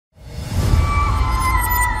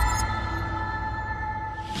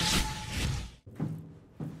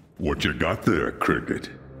What you got there, Cricket?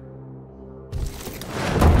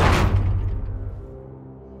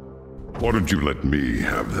 Why don't you let me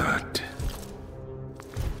have that?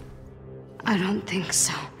 I don't think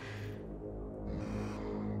so.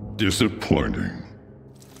 Disappointing.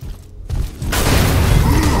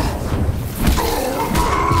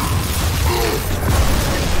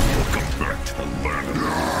 Welcome back to the land of the...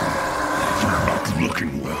 You're not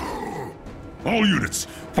looking well. All units,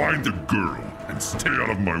 find the girl and stay out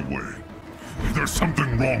of my way. There's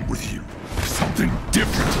something wrong with you. Something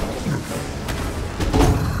different.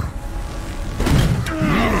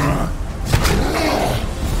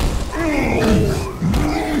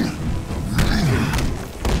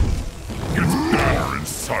 It's power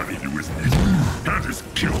inside of you, isn't it? And is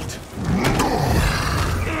killed.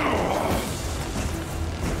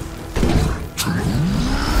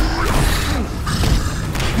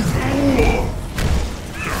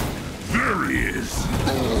 There he is.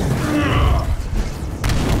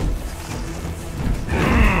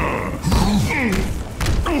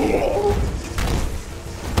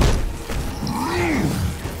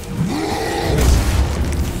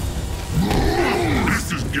 This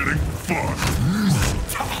is getting fun.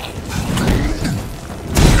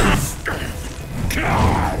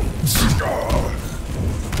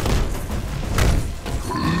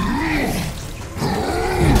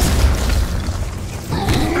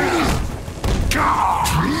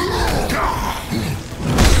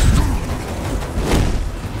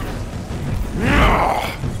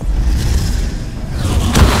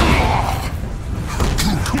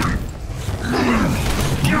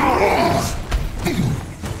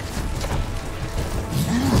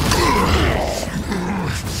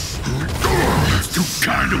 It's too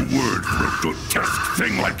kind a word for a grotesque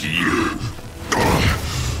thing like you.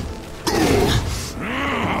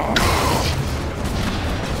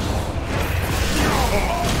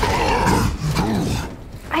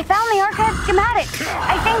 I found the archive schematic.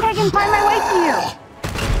 I think I can find my way to you.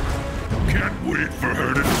 Can't wait for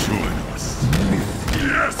her to join us.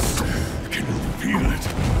 Yes! Can you feel it?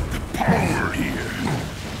 The power here.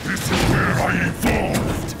 This is where I evolved.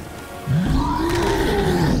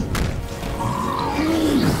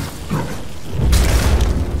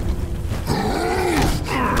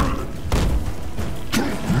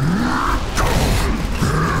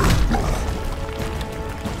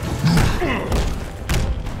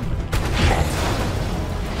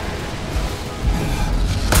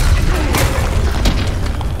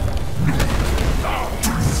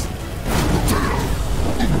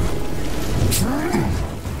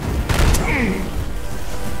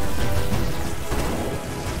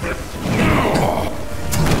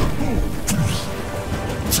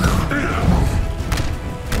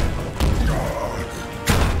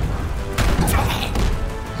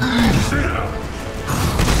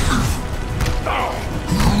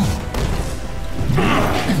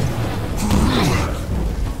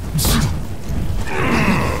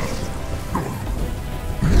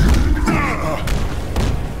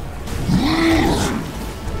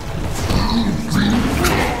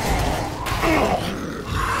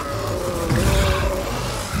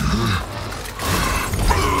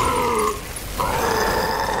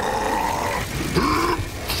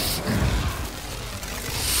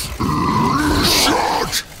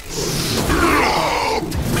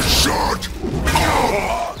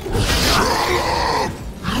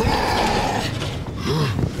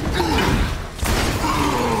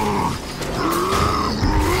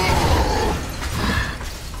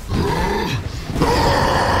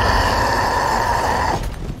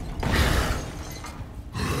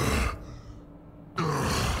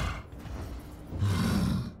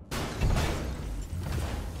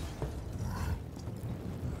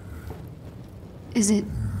 Is it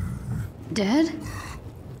dead?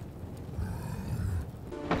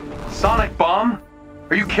 Sonic bomb?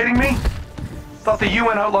 Are you kidding me? Thought the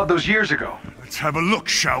UN outlawed those years ago. Let's have a look,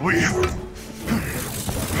 shall we?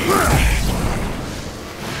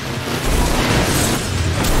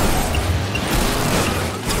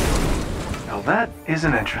 Now that is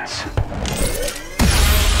an entrance.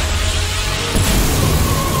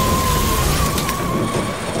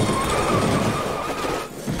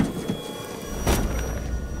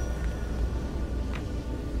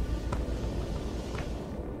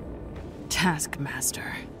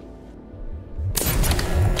 Taskmaster.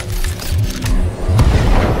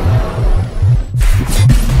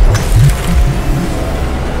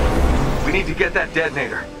 We need to get that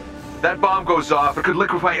detonator. That bomb goes off, it could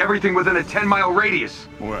liquefy everything within a 10-mile radius.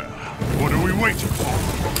 Well, what are we waiting for?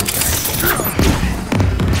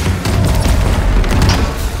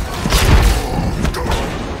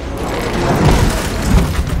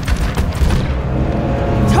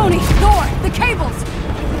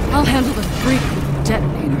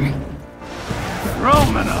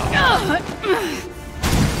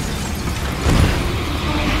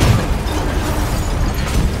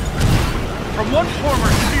 From one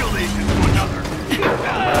former field agent to another.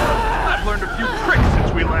 I've learned a few tricks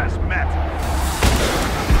since we last met.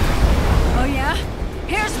 Oh yeah?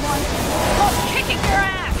 Here's one. Called kicking your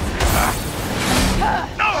ass!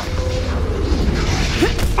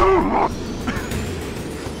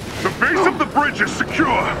 The base of the bridge is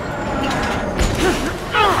secure!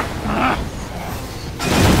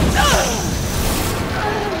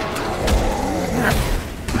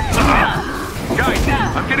 Guys,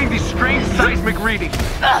 I'm getting these strange seismic readings.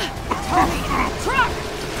 Truck!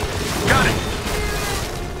 Got it!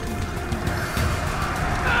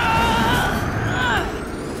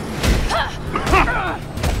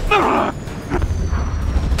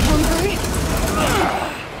 Hungry?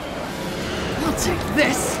 I'll take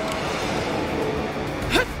this.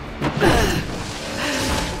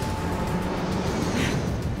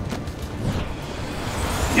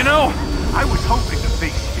 You know, I was hoping to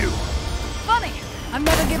face you. Funny, I've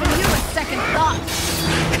never given you a second thought.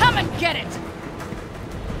 Come and get it!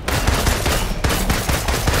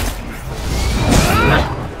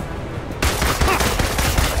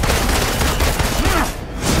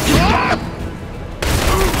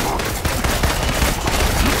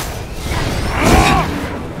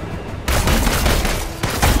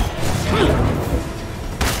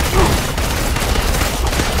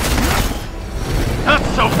 Not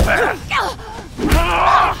so fast!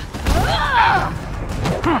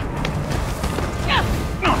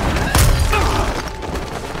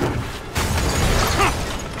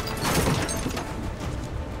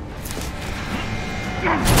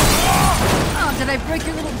 Oh, did I break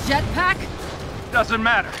your little jetpack? Doesn't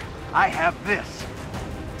matter. I have this.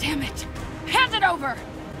 Damn it! Hand it over!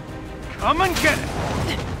 Come and get it!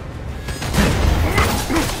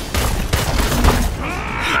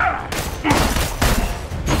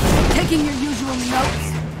 Taking your usual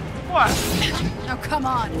notes? What? Now come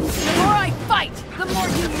on. The more I fight, the more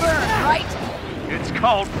you learn, right? It's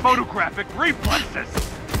called photographic reflexes!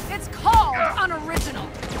 It's called unoriginal.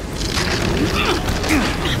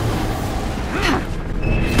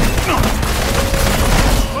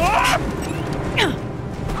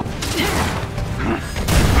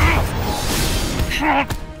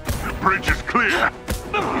 The bridge is clear!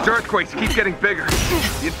 These earthquakes keep getting bigger.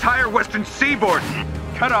 The entire western seaboard.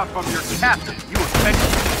 Cut off from your captain, you offended.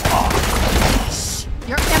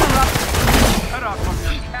 You're interrupting. Cut off from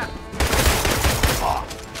your captain.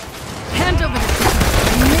 Hand over the gun.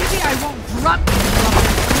 Maybe I won't drop you from the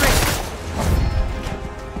bridge.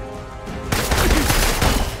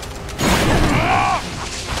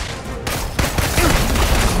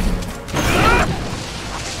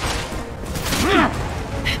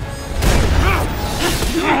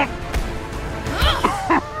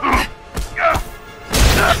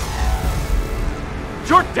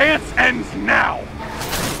 Your dance ends now!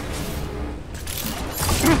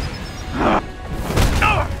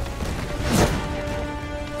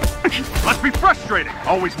 Must be frustrating,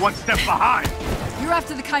 always one step behind. You're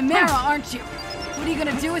after the Chimera, aren't you? What are you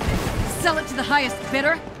gonna do with it? Sell it to the highest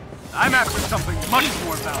bidder? I'm after something much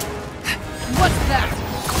more valuable. What's that?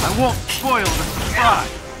 I won't spoil the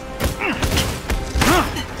surprise.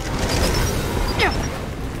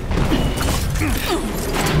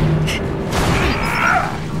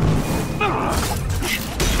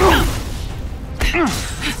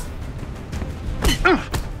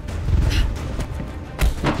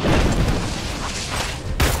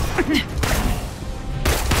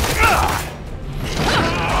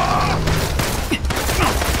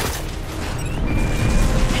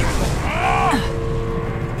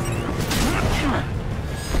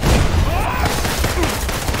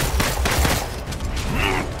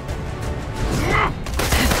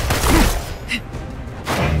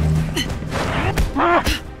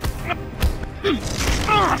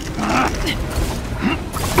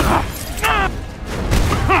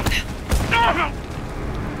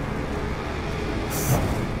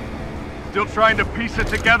 Still trying to piece it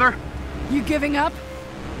together? You giving up?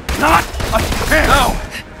 Not a chance! No!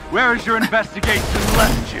 Where has your investigation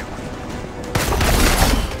left you?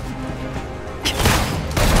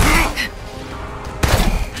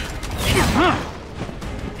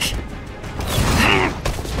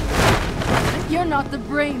 You're not the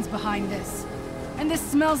brains behind this. And this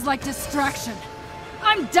smells like distraction.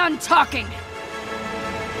 I'm done talking!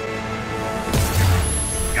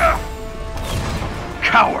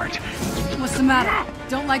 Coward! What's the matter?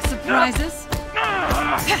 Don't like surprises?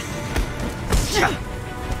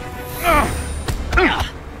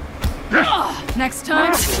 Next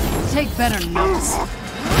time, take better notes.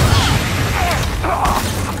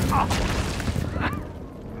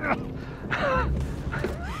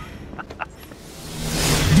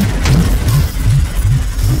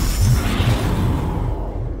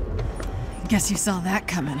 Guess you saw that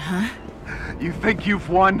coming, huh? You think you've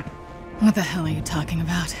won? What the hell are you talking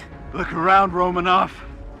about? Look around, Romanov.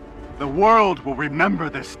 The world will remember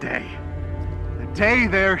this day. The day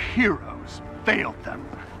their heroes failed them.